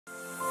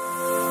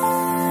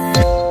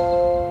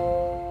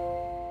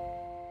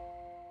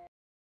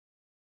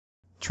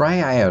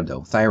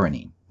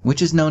triiodothyronine,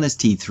 which is known as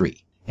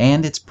T3,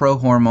 and its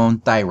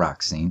prohormone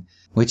thyroxine,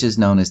 which is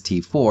known as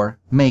T4,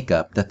 make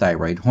up the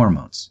thyroid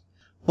hormones.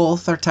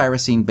 Both are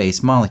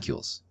tyrosine-based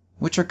molecules,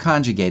 which are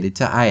conjugated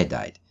to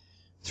iodide.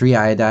 3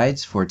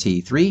 iodides for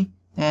T3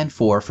 and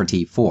 4 for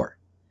T4.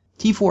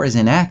 T4 is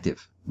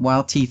inactive,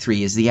 while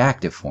T3 is the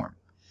active form.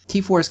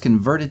 T4 is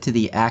converted to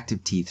the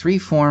active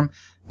T3 form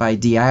by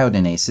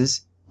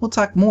deiodinases. We'll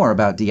talk more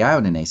about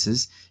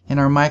deiodinases in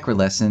our micro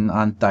lesson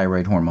on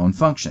thyroid hormone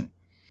function.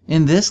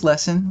 In this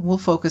lesson, we'll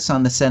focus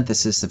on the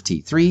synthesis of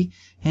T3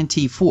 and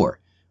T4,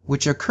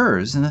 which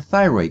occurs in the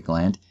thyroid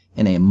gland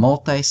in a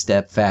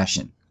multi-step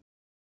fashion.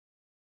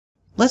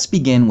 Let's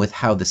begin with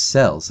how the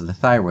cells of the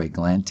thyroid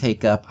gland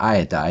take up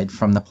iodide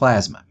from the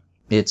plasma.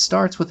 It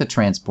starts with the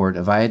transport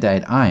of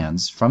iodide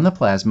ions from the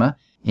plasma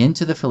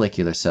into the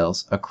follicular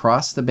cells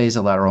across the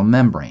basolateral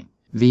membrane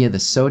via the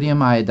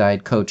sodium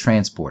iodide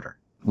cotransporter,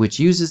 which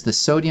uses the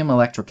sodium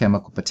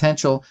electrochemical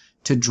potential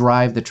to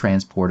drive the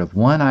transport of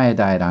 1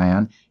 iodide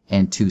ion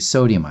and 2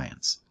 sodium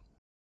ions.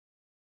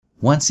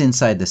 Once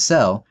inside the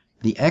cell,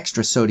 the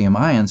extra sodium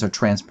ions are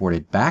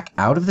transported back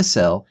out of the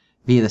cell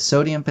via the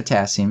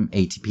sodium-potassium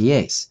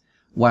ATPase,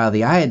 while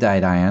the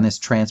iodide ion is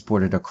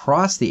transported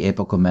across the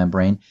apical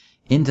membrane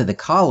into the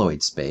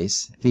colloid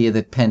space via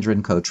the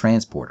pendrin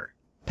cotransporter.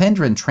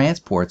 Pendrin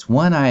transports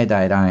 1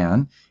 iodide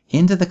ion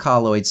into the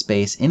colloid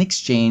space in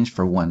exchange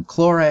for 1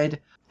 chloride.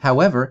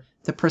 However,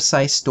 the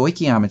precise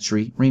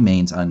stoichiometry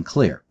remains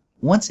unclear.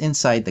 Once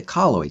inside the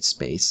colloid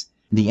space,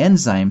 the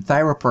enzyme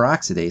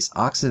thyroperoxidase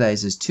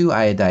oxidizes 2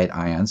 iodide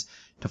ions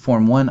to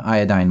form 1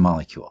 iodine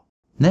molecule.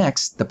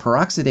 Next, the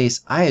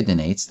peroxidase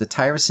iodinates the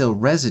tyrosyl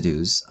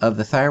residues of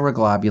the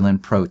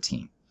thyroglobulin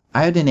protein.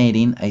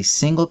 Iodinating a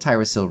single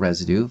tyrosyl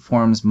residue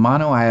forms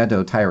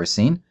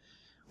monoiodotyrosine,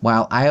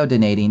 while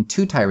iodinating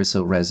 2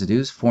 tyrosyl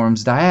residues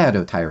forms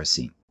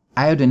diiodotyrosine.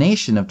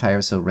 Iodination of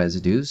tyrosyl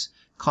residues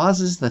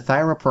causes the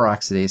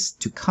thyroperoxidase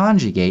to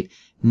conjugate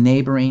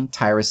neighboring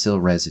tyrosyl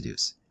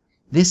residues.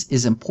 This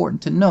is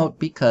important to note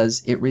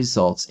because it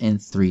results in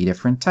 3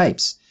 different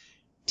types: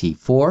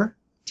 T4,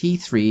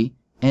 T3,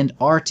 and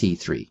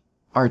RT3.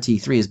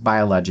 RT3 is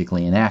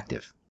biologically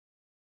inactive.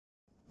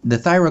 The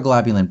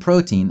thyroglobulin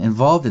protein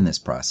involved in this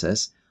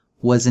process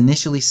was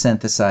initially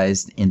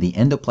synthesized in the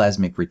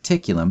endoplasmic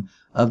reticulum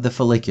of the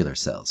follicular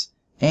cells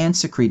and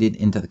secreted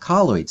into the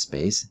colloid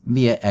space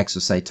via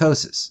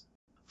exocytosis.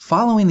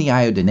 Following the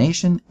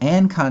iodination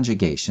and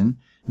conjugation,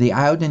 the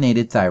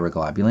iodinated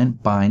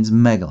thyroglobulin binds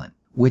megalin,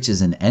 which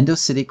is an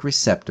endocytic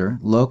receptor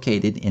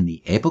located in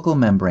the apical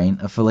membrane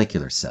of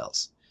follicular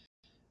cells.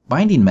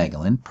 Binding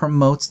megalin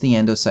promotes the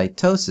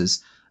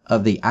endocytosis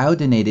of the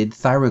iodinated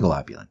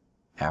thyroglobulin,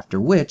 after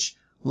which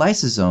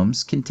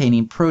lysosomes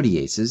containing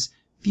proteases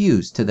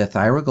fuse to the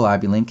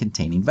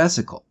thyroglobulin-containing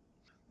vesicle.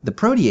 The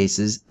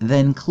proteases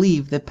then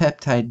cleave the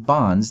peptide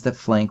bonds that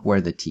flank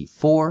where the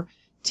T4,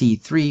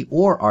 T3,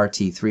 or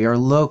RT3 are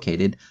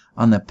located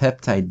on the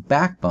peptide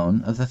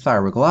backbone of the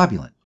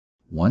thyroglobulin.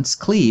 Once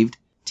cleaved,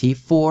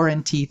 T4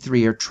 and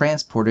T3 are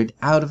transported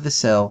out of the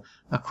cell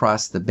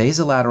across the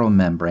basolateral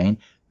membrane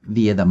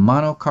via the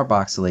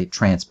monocarboxylate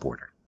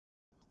transporter.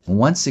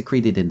 Once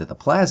secreted into the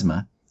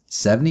plasma,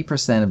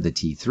 70% of the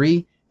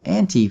T3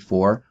 and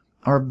T4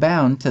 are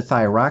bound to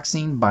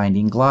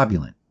thyroxine-binding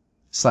globulin.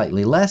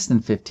 Slightly less than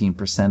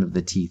 15% of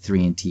the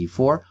T3 and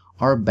T4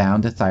 are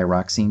bound to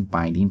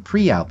thyroxine-binding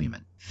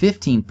prealbumin.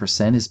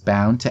 15% is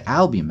bound to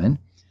albumin.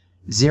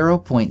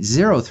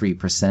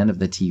 0.03% of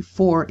the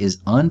T4 is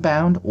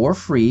unbound or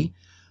free,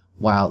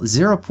 while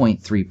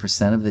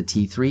 0.3% of the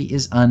T3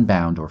 is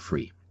unbound or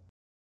free.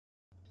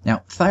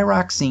 Now,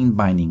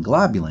 thyroxine-binding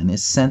globulin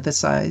is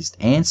synthesized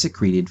and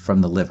secreted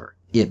from the liver.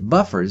 It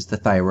buffers the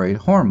thyroid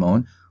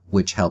hormone,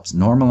 which helps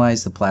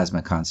normalize the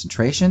plasma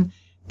concentration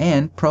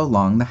and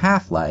prolong the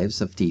half-lives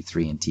of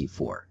T3 and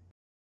T4.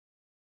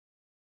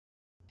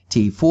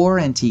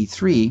 T4 and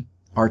T3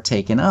 are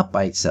taken up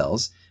by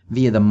cells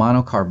via the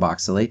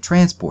monocarboxylate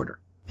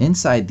transporter.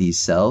 Inside these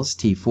cells,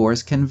 T4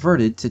 is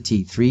converted to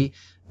T3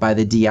 by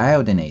the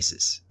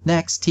deiodinases.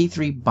 Next,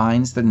 T3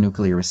 binds the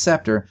nuclear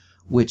receptor,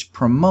 which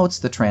promotes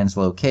the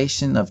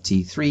translocation of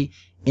T3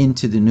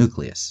 into the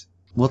nucleus.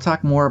 We'll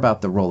talk more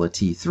about the role of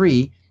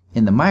T3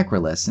 in the micro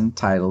lesson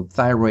titled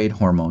Thyroid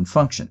Hormone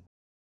Function.